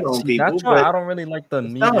there and shit on people. That's why I don't really like the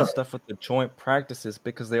media stuff with the joint practices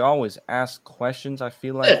because they always ask questions, I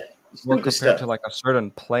feel like, more compared to like a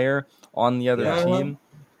certain player on the other team.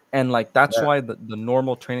 And like that's why the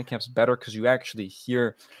normal training camp's better because you actually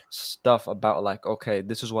hear stuff about like, okay,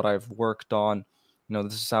 this is what I've worked on. You know,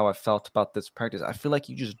 this is how I felt about this practice. I feel like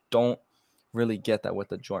you just don't really get that with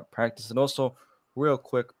the joint practice. And also, real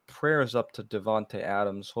quick, prayers up to Devontae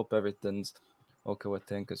Adams. Hope everything's okay with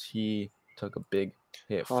him because he took a big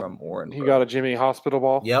hit from Oren. He got a Jimmy hospital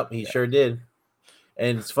ball. Yep, he sure did.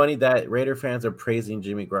 And it's funny that Raider fans are praising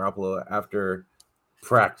Jimmy Garoppolo after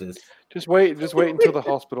practice. Just wait until the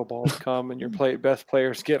hospital balls come and your best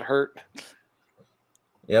players get hurt.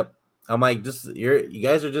 Yep. I'm like, you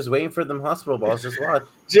guys are just waiting for them hospital balls. Just watch.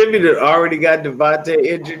 Jimmy that already got Devontae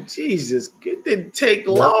injured. Jesus, it didn't take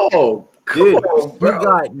long. Dude, he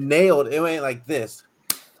got nailed. It went like this.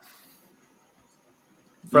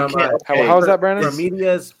 From how's that, Brandon? From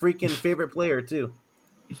media's freaking favorite player too.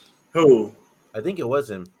 Who? I think it was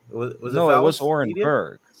him. It was Oren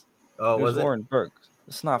Burks. Oh, was it? Oren Burks.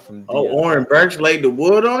 It's not from. Oh, Oren Burks laid the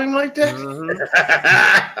wood on him like that.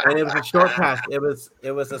 Mm-hmm. And it was a short pass. It was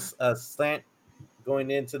a slant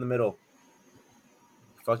going into the middle.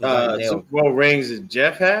 Super Bowl rings does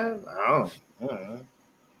Jeff have? I don't know.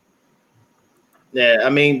 Yeah, I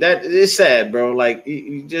mean that is sad, bro. Like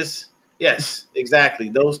you just yes, exactly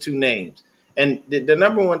those two names. And the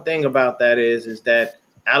number one thing about that is that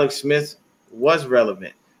Alex Smith was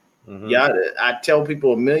relevant. Mm-hmm. Yeah, I tell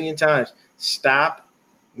people a million times, stop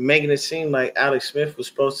making it seem like Alex Smith was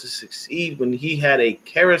supposed to succeed when he had a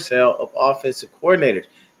carousel of offensive coordinators.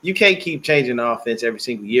 You can't keep changing the offense every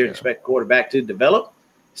single year and expect quarterback to develop.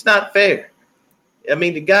 It's not fair. I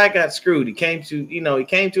mean, the guy got screwed. He came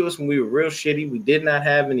to us when we were real shitty. We did not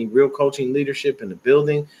have any real coaching leadership in the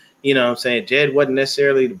building. You know what I'm saying? Jed wasn't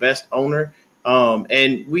necessarily the best owner.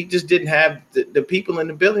 And we just didn't have the people in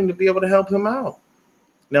the building to be able to help him out.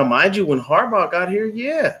 Now, mind you, when Harbaugh got here,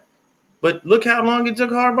 yeah. But look how long it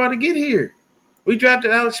took Harbaugh to get here. We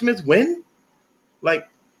drafted Alex Smith when? Like,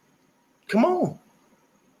 come on.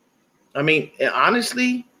 I mean,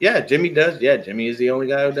 honestly, yeah, Jimmy does. Yeah, Jimmy is the only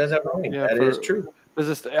guy who does have a ring. Yeah, that is true.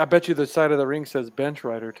 I bet you the side of the ring says bench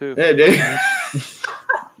rider, too. Yeah,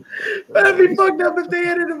 that'd be fucked up if they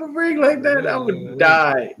handed him a ring like that. I would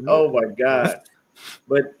die. Oh, my God.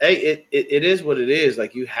 But, hey, it is what it is.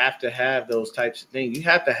 Like, you have to have those types of things. You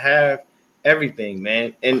have to have everything,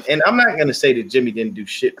 man. And I'm not going to say that Jimmy didn't do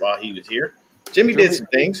shit while he was here. Jimmy did some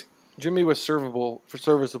things. Jimmy was serviceable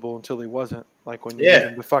until he wasn't. Like when you need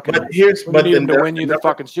him to fucking win you the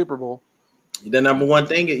fucking Super Bowl. The number one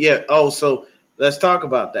thing is so let's talk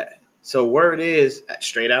about that. So word is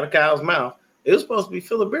straight out of Kyle's mouth. It was supposed to be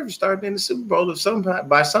Phillip Rivers starting in the Super Bowl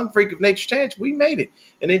by some freak of nature chance. We made it.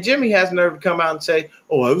 And then Jimmy has the nerve to come out and say,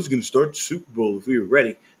 oh, I was going to start the Super Bowl if we were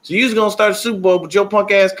ready. So you was going to start the Super Bowl, but your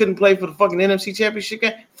punk ass couldn't play for the fucking NFC Championship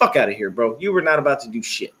game? Fuck out of here, bro. You were not about to do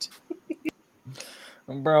shit.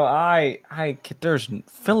 Bro, there's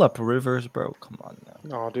Phillip Rivers, bro. Come on now.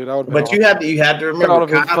 No, dude, I would. But you have to remember,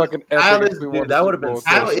 Kyle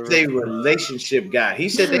is a relationship guy. He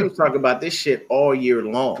said they was talking about this shit all year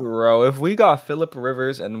long. Bro, if we got Phillip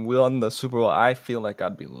Rivers and we won the Super Bowl, I feel like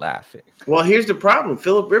I'd be laughing. Well, here's the problem: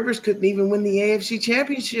 Phillip Rivers couldn't even win the AFC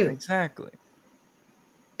Championship. Exactly.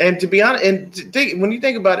 And to be honest, when you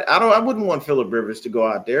think about it, I wouldn't want Phillip Rivers to go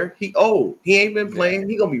out there. He old. He ain't been playing.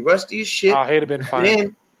 He gonna be rusty as shit. Oh, he'd have been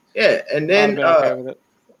fine. And then I'd have been okay with it.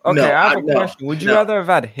 Okay, I have a question. Would you rather have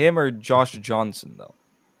had him or Josh Johnson though?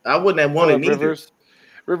 I wouldn't have wanted neither.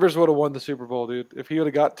 Rivers would have won the Super Bowl, dude. If he would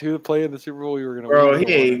have got to play in the Super Bowl, we were gonna. Bro,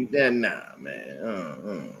 he ain't. Nah,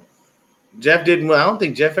 man. Jeff didn't. I don't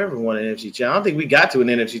think Jeff ever won an NFC championship. I don't think we got to an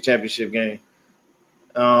NFC championship game.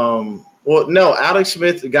 Well, no, Alex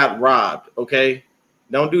Smith got robbed. Okay,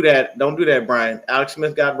 don't do that. Don't do that, Brian. Alex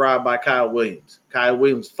Smith got robbed by Kyle Williams. Kyle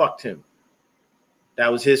Williams fucked him.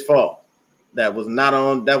 That was his fault. That was not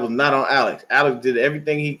on Alex. Alex did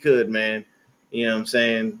everything he could, man. You know what I'm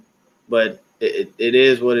saying? But it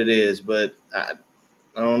is what it is. But I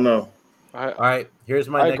don't know. All right, here's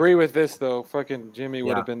my. I agree with this though. Fucking Jimmy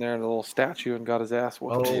would have been there in a little statue and got his ass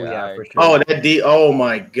whooped. Oh yeah, for sure. Oh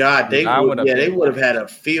my God, they would have had a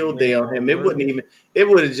field day on him. It wouldn't even. It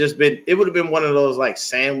would have just been. It would have been one of those like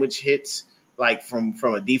sandwich hits, like from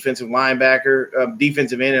a defensive linebacker,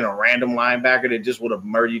 defensive end, and a random linebacker that just would have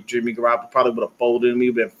murdered Jimmy Garoppolo. Probably would have folded him. He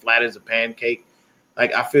would have been flat as a pancake.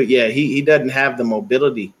 Like I feel, he doesn't have the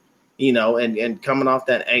mobility, and coming off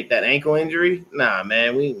that ankle injury, nah,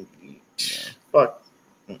 man, fuck.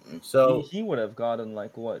 So he would have gotten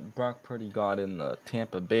like what Brock Purdy got in the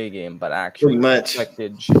Tampa Bay game, but actually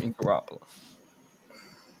protected Jimmy Garoppolo.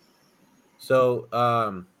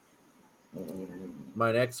 So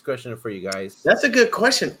my next question for you guys. That's a good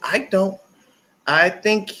question. I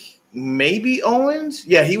think maybe Owens.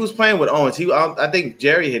 Yeah, he was playing with Owens. I think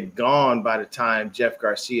Jerry had gone by the time Jeff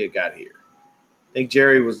Garcia got here. I think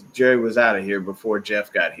Jerry was out of here before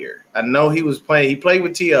Jeff got here. I know he was playing. He played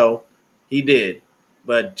with T.O. He did,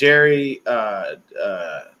 but Jerry was.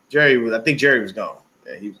 I think Jerry was gone.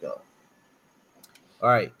 Yeah, he was gone. All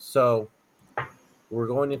right, so we're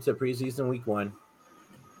going into preseason week 1,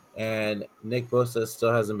 and Nick Bosa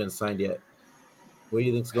still hasn't been signed yet. What do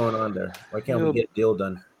you think's going on there? Why can't we get a deal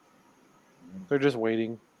done? They're just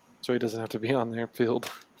waiting, so he doesn't have to be on their field.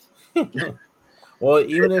 Well,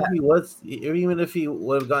 even if he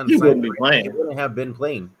would have gotten signed, he wouldn't have been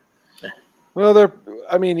playing. Well,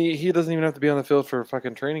 he doesn't even have to be on the field for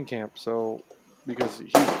fucking training camp. So, because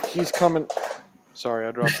he's coming. Sorry,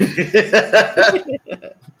 I dropped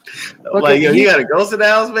it. Like, yo, you got to go sit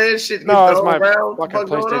down, man. Shit, no, it's my fucking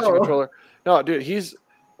PlayStation controller. No, dude, he's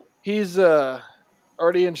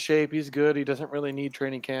already in shape. He's good. He doesn't really need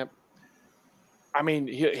training camp. I mean,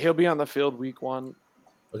 he'll be on the field week 1.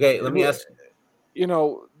 Okay, let me ask.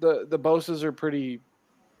 The Bosas are pretty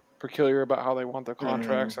peculiar about how they want their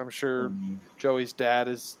contracts. I'm sure Joey's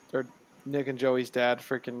dad Nick and Joey's dad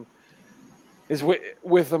freaking is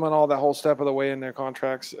with them on all that whole step of the way in their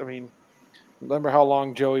contracts. I mean, remember how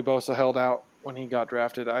long Joey Bosa held out when he got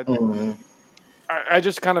drafted? I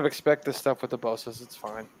just kind of expect this stuff with the Bosas. It's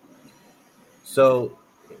fine. So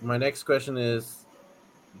my next question is,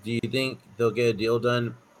 do you think they'll get a deal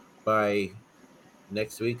done by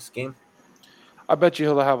next week's game? I bet you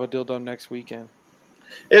he'll have a deal done next weekend.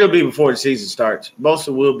 It'll be before the season starts.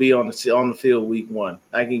 Bosa will be on the field week 1.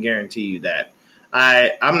 I can guarantee you that.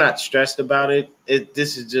 I'm not stressed about it. It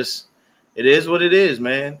is what it is,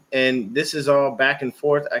 man. And this is all back and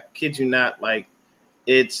forth. I kid you not. Like,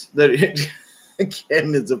 it's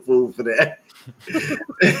Ken is a fool for that.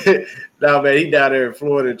 No, man, he down there in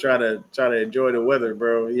Florida trying to enjoy the weather,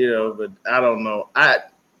 bro. But I don't know.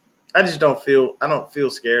 I just don't feel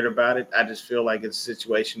scared about it. I just feel like it's a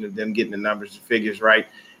situation of them getting the numbers and figures right.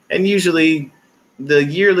 And usually the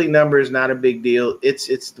yearly number is not a big deal.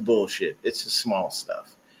 It's the bullshit. It's the small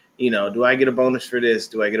stuff. Do I get a bonus for this?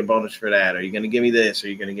 Do I get a bonus for that? Are you going to give me this? Are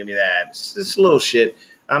you going to give me that? It's just little shit.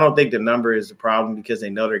 I don't think the number is the problem because they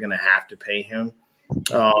know they're going to have to pay him.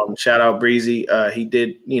 Shout out Breezy. He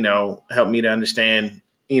did, help me to understand,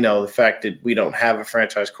 the fact that we don't have a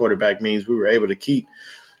franchise quarterback means we were able to keep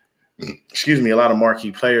a lot of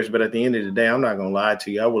marquee players. But at the end of the day, I'm not going to lie to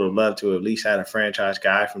you. I would have loved to have at least had a franchise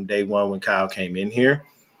guy from day one when Kyle came in here,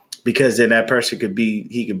 because then that person could be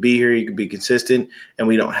here, he could be consistent, and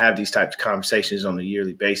we don't have these types of conversations on a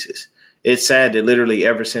yearly basis. It's sad that literally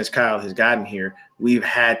ever since Kyle has gotten here, we've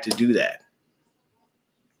had to do that.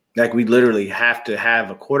 Like, we literally have to have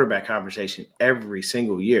a quarterback conversation every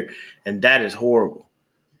single year, and that is horrible.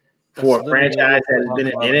 For a franchise that has been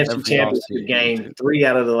in an NFC Championship game 3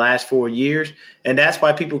 out of the last 4 years. And that's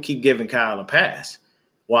why people keep giving Kyle a pass.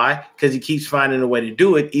 Why? Because he keeps finding a way to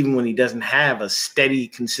do it, even when he doesn't have a steady,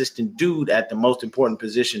 consistent dude at the most important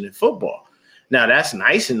position in football. Now, that's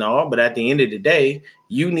nice and all, but at the end of the day,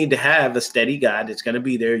 you need to have a steady guy that's going to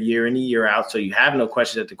be there year in and year out, so you have no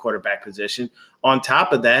questions at the quarterback position. On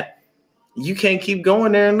top of that, you can't keep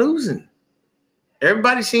going there and losing.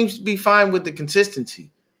 Everybody seems to be fine with the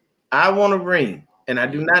consistency. I want a ring, and I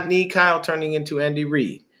do not need Kyle turning into Andy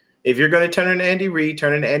Reid. If you're going to turn into Andy Reid,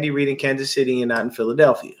 turn into Andy Reid in Kansas City and not in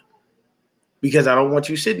Philadelphia. Because I don't want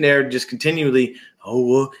you sitting there just continually,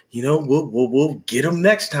 we'll get him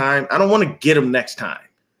next time. I don't want to get him next time.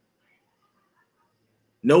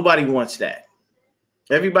 Nobody wants that.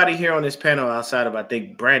 Everybody here on this panel outside of, I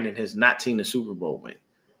think, Brandon has not seen the Super Bowl win.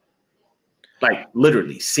 Like,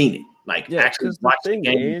 literally seen it. Like, actually watched the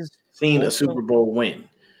game, seen a Super Bowl win.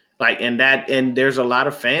 Like, and there's a lot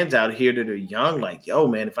of fans out here that are young, like, yo,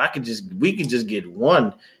 man, if we could just get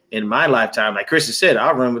one in my lifetime. Like Christian said,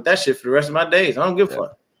 I'll run with that shit for the rest of my days. I don't give a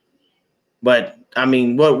fuck. But, I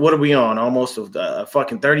mean, what are we on? Almost a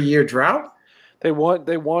fucking 30-year drought? They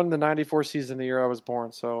won the 94 season the year I was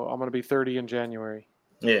born, so I'm going to be 30 in January.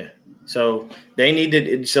 Yeah. So what they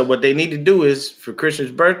need to do is, for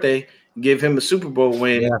Christian's birthday, give him a Super Bowl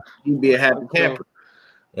win. Yeah. He'd be a happy camper.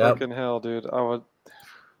 Fucking hell, dude. I would.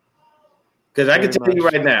 Because I can tell you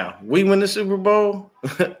right now, we win the Super Bowl,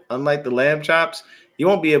 unlike the lamb chops, you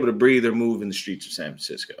won't be able to breathe or move in the streets of San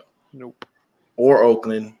Francisco. Nope. Or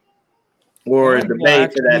Oakland. Or the Bay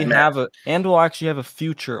for that matter. And we'll actually have a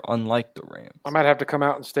future unlike the Rams. I might have to come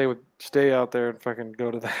out and stay out there and fucking go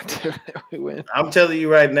to that if we win. I'm telling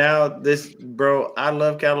you right now, bro, I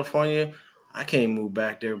love California. I can't move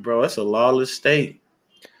back there, bro. It's a lawless state.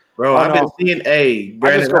 Bro, I've been seeing,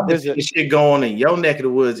 Brandon, I've been seeing shit going on in your neck of the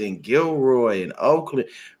woods in Gilroy and Oakland.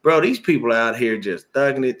 Bro, these people out here just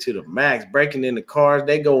thugging it to the max, breaking into cars.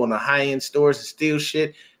 They go in the high-end stores and steal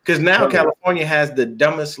shit. Because now California has the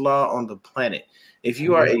dumbest law on the planet. If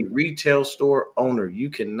you are a retail store owner, you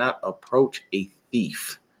cannot approach a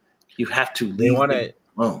thief. You have to leave them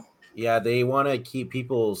alone. Yeah, they want to keep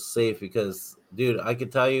people safe because, dude, I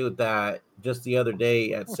could tell you that just the other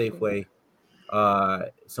day at Safeway,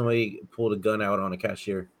 somebody pulled a gun out on a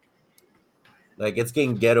cashier. Like, it's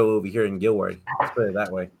getting ghetto over here in Gilroy. Let's put it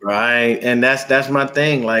that way. Right, and that's my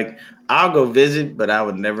thing. Like, I'll go visit, but I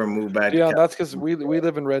would never move back. Yeah, that's because we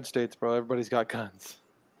live in red states, bro. Everybody's got guns.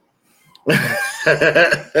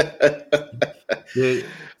 Dude,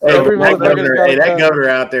 that governor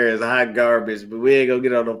out there is hot garbage, but we ain't gonna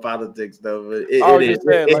get on the politics though. But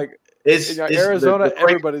it's Arizona.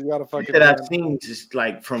 Everybody's got a fucking. That I've seen just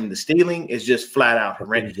like from the stealing is just flat out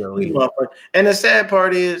horrendous. And the sad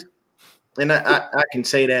part is, and I can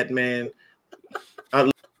say that, man.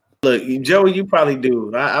 Look, Joey, you probably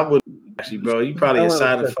do. I would actually, bro. You probably a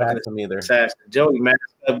side of fucking assassin. Joey, man,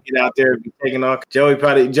 get out there and be taking off. Joey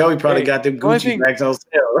probably got them Gucci bags on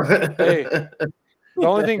sale. Hey, the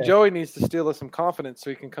only thing Joey needs to steal is some confidence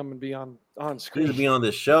so he can come and be on screen. He needs to be on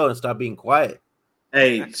this show and stop being quiet.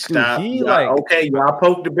 Hey, stop. Okay, y'all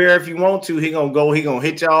poke the bear if you want to. He gonna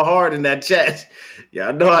hit y'all hard in that chest.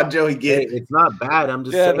 Y'all know how Joey gets. It's not bad. I'm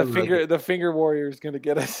just saying. The finger warrior is gonna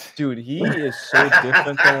get us. Dude, he is so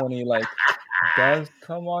different though when he does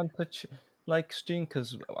come on stream,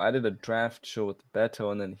 because I did a draft show with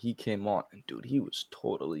Beto and then he came on and dude, he was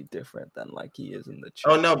totally different than like he is in the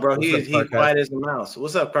chat. Oh no, bro, he's quiet as a mouse.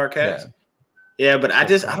 What's up, Carcass? Yeah, but I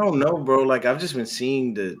don't know, bro. Like, I've just been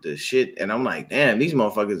seeing the shit, and I'm like, damn, these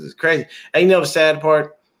motherfuckers is crazy. And you know the sad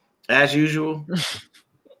part, as usual,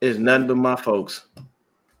 is nothing but my folks.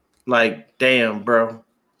 Like, damn, bro.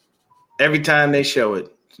 Every time they show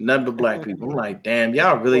it, it's nothing but black people. I'm like, damn,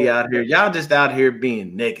 y'all really out here. Y'all just out here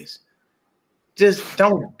being niggas. Just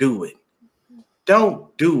don't do it.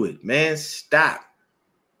 Don't do it, man. Stop.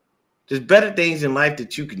 There's better things in life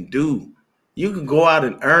that you can do. You can go out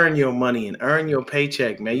and earn your money and earn your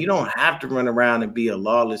paycheck, man. You don't have to run around and be a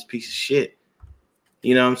lawless piece of shit.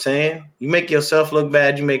 You know what I'm saying? You make yourself look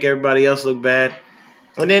bad. You make everybody else look bad.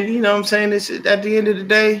 And then, you know what I'm saying? It's, at the end of the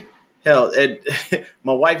day, hell,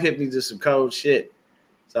 my wife hit me to some cold shit.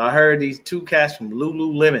 So I heard these two cats from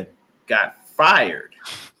Lululemon got fired.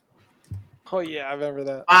 Oh, yeah, I remember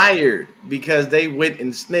that. Fired because they went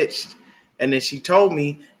and snitched. And then she told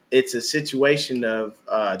me it's a situation of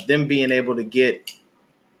them being able to get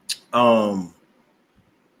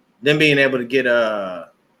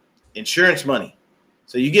insurance money.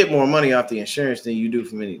 So you get more money off the insurance than you do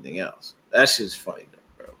from anything else. That's just funny,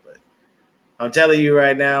 though, bro. But I'm telling you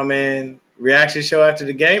right now, man, reaction show after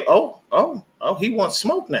the game. Oh, he wants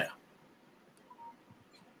smoke now.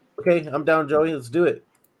 Okay, I'm down, Joey. Let's do it.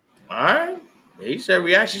 All right. He said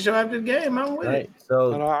reaction show after the game. I'm with it.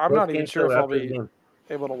 So I'm not even sure if I'll be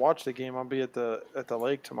able to watch the game. I'll be at the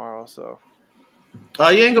lake tomorrow, so. Oh,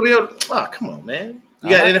 you ain't gonna be able to. Oh, come on, man. You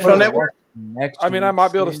got NFL Network? I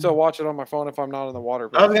might be able to still watch it on my phone if I'm not in the water.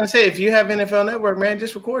 I was gonna say, if you have NFL Network, man,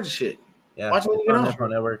 just record the shit. Yeah, Watch when you get on on. NFL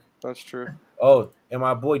Network. That's true. Oh, and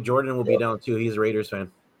my boy Jordan will be down too. He's a Raiders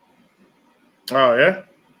fan. Oh yeah.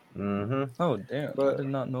 Mm-hmm. Oh damn! But- I did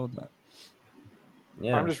not know that.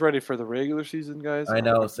 Yeah, I'm just ready for the regular season, guys. I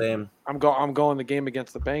know. Same. I'm going the game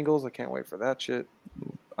against the Bengals. I can't wait for that shit.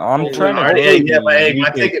 I'm Hopefully- trying to. Alright, go hey, to yeah, but hey, the my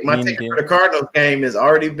week ticket 18 for the Cardinals game has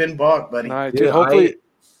already been bought, buddy. Nah, Dude, dude, hopefully,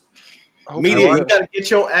 Media, I you gotta get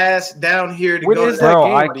your ass down here to When go is to that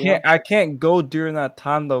Bro, game, I can't go during that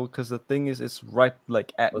time though, because the thing is, it's right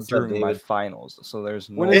like What's up, during my David? finals, so there's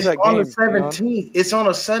no. When is It's that on the game, Deon? 17th. It's on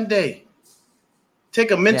a Sunday.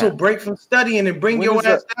 Take a mental Yeah. break from studying and bring When your is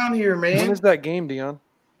ass that- down here, When man. is that game, Deon?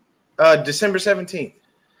 December 17th.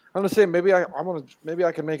 I'm gonna say maybe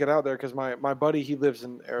I can make it out there because my buddy, he lives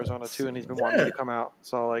in Arizona too, and he's been wanting me to come out.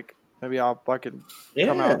 So like maybe I can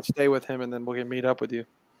come out and stay with him, and then we can meet up with you.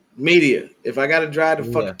 Media. If I gotta drive to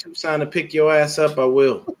fucking Tucson to pick your ass up, I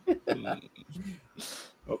will.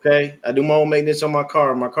 Okay? I do my own maintenance on my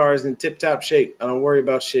car. My car is in tip-top shape. I don't worry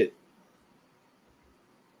about shit.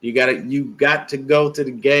 You got to go to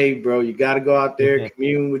the game, bro. You got to go out there and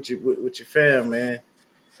commune with your fam, man.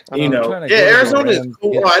 You know, Arizona is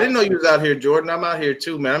cool. Oh, I didn't know you was out here, Jordan. I'm out here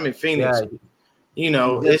too, man. I'm in Phoenix. Yeah. You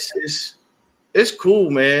know, it's cool,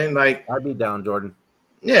 man. Like, I'd be down, Jordan.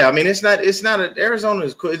 yeah, I mean, Arizona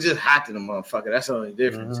is cool. It's just hot to the motherfucker. That's the only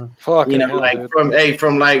difference. Mhm. Fucking You know, hell, like dude. from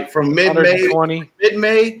mid-May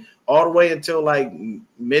 120. all the way until like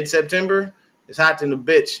mid-September, it's hot in the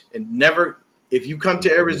bitch. And never, if you come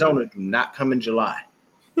to Arizona, do not come in July.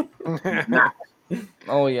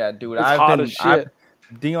 Oh yeah, dude. It's hot as shit.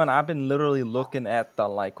 Deon, I've been literally looking at the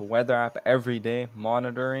weather app every day,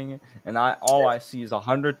 monitoring it, and all I see is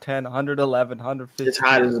 110, 111, 150. It's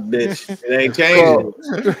hot as a bitch. It ain't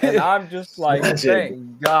changing. And I'm just like, That's it.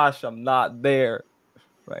 thank gosh I'm not there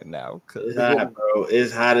right now. It's hot, bro.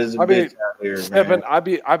 It's hot as a I mean, bitch out here,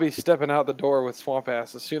 man. I'd be stepping out the door with swamp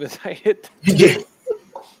ass as soon as I hit. Yeah.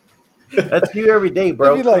 That's you every day,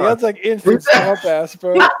 bro. I'd be like, Come on. that's like instant swamp ass,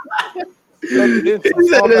 bro. He said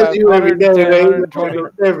that's you every day, man.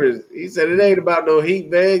 He said it ain't about no heat,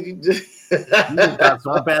 man. You just You just got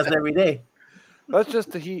swamp ass every day. That's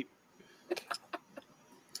just the heat.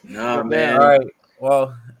 Nah, man. All right.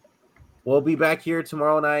 Well, we'll be back here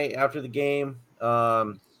tomorrow night after the game.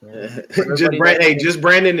 Just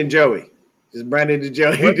Brandon and Joey. Just Brandon and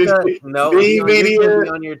Joey. No, Media, be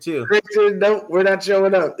on here too. Christian, no, we're not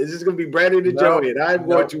showing up. It's just gonna be Brandon and Joey, and I'm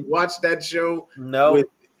going to watch that show with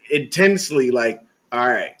intensely. Like, all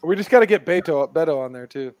right. We just got to get Beto on there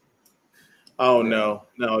too. Oh no,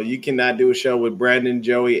 you cannot do a show with Brandon,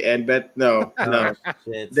 Joey, and Bet. No.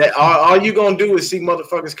 Shit. That all you gonna do is see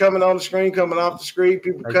motherfuckers coming on the screen, coming off the screen,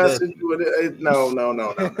 people cussing.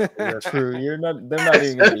 No. True. They're not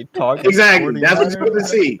even gonna be talking. Exactly. That's what you're gonna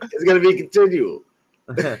see. It's gonna be continual.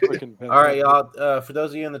 All right, y'all. For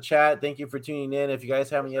those of you in the chat, thank you for tuning in. If you guys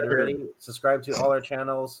haven't yet already, subscribe to all our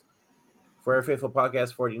channels for our Faithful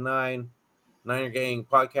Podcast 49, Niner Gang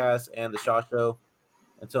Podcast, and the Shah Show.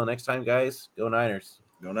 Until next time, guys, go Niners.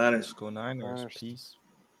 Go Niners. Go Niners. Peace.